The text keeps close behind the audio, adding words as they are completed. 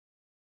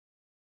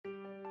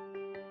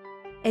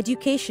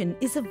Education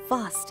is a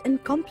vast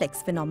and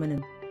complex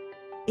phenomenon.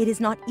 It is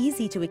not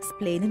easy to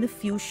explain in a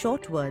few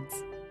short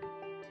words.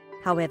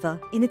 However,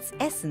 in its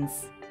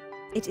essence,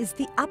 it is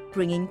the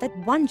upbringing that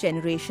one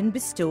generation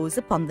bestows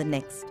upon the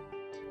next.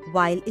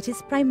 While it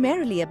is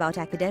primarily about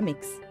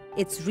academics,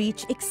 its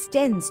reach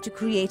extends to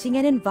creating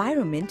an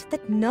environment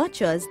that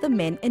nurtures the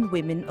men and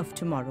women of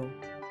tomorrow.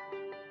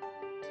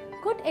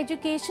 Good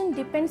education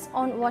depends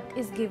on what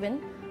is given,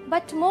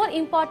 but more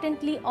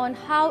importantly on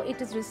how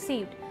it is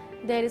received.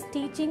 There is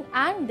teaching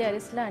and there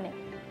is learning.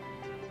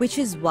 Which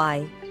is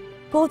why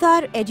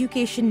Podar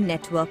Education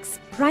Network's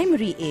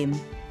primary aim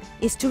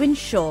is to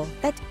ensure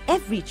that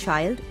every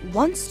child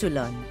wants to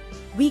learn.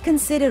 We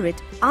consider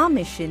it our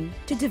mission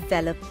to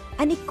develop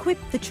and equip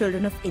the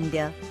children of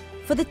India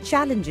for the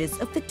challenges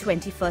of the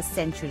 21st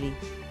century.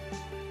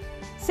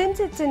 Since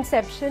its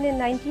inception in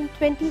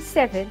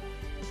 1927,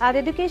 our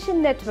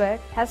education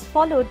network has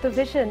followed the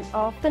vision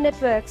of the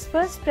network's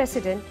first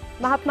president,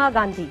 Mahatma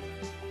Gandhi.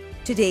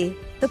 Today,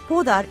 the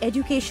Podar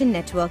Education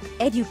Network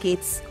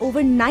educates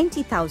over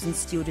 90,000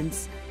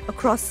 students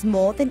across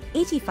more than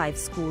 85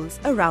 schools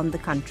around the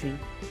country.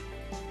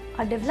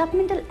 Our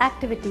developmental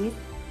activities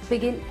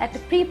begin at a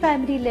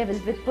pre-primary level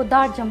with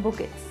Podar Jumbo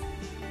Kids.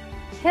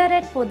 Here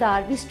at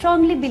Podar, we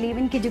strongly believe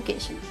in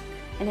education,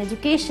 an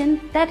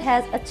education that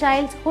has a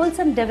child's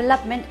wholesome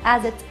development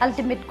as its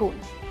ultimate goal.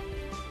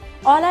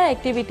 All our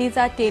activities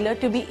are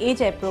tailored to be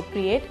age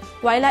appropriate,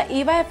 while our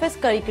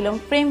AYFS curriculum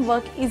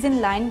framework is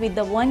in line with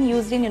the one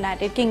used in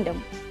United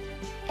Kingdom.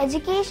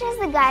 Education is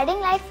the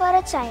guiding light for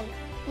a child,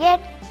 yet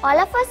all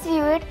of us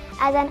view it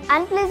as an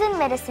unpleasant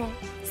medicine,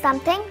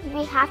 something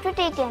we have to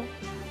take in.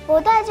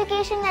 Podar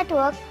Education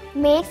Network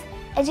makes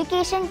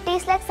education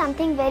taste like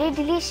something very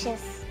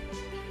delicious.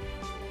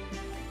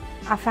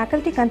 Our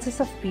faculty consists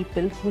of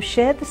people who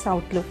share this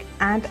outlook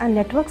and our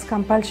network's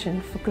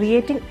compulsion for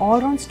creating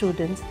all-round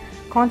students,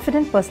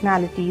 confident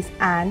personalities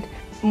and,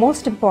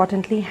 most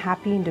importantly,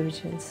 happy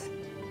individuals.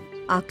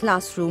 Our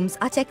classrooms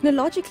are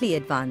technologically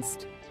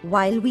advanced.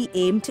 While we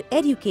aim to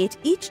educate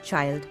each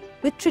child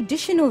with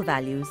traditional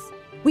values,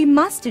 we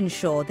must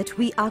ensure that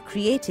we are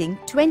creating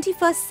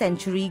 21st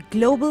century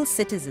global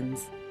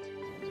citizens.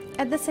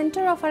 At the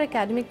center of our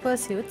academic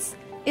pursuits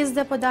is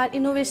the Podar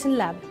Innovation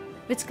Lab,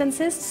 which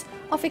consists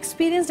of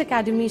experienced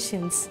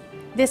academicians.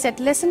 They set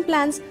lesson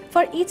plans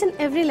for each and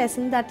every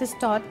lesson that is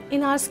taught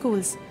in our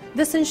schools.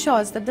 This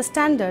ensures that the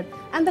standard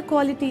and the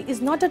quality is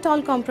not at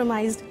all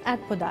compromised at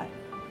Podar.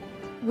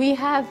 We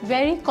have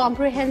very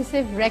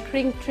comprehensive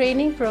recurring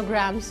training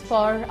programs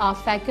for our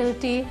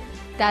faculty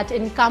that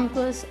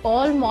encompass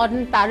all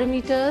modern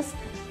parameters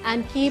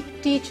and keep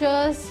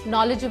teachers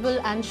knowledgeable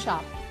and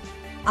sharp.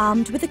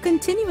 Armed with a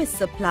continuous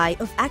supply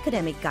of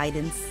academic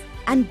guidance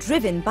and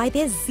driven by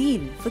their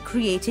zeal for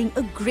creating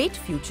a great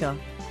future,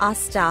 our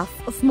staff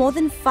of more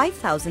than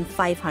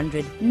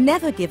 5,500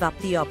 never give up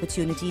the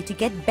opportunity to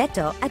get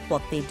better at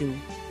what they do.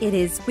 It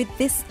is with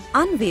this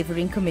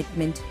unwavering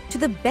commitment to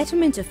the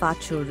betterment of our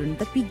children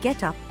that we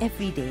get up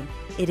every day.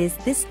 It is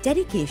this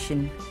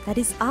dedication that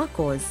is our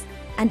cause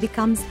and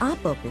becomes our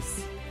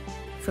purpose.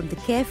 From the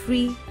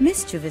carefree,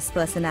 mischievous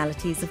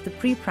personalities of the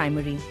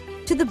pre-primary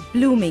to the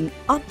blooming,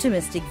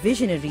 optimistic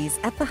visionaries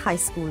at the high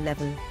school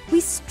level,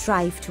 we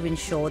strive to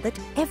ensure that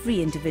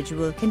every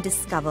individual can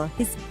discover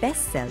his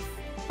best self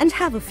and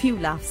have a few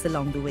laughs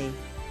along the way.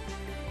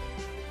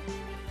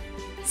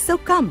 So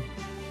come,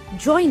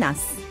 join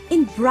us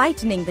in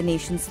brightening the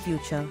nation's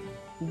future,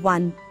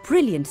 one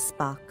brilliant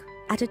spark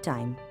at a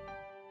time.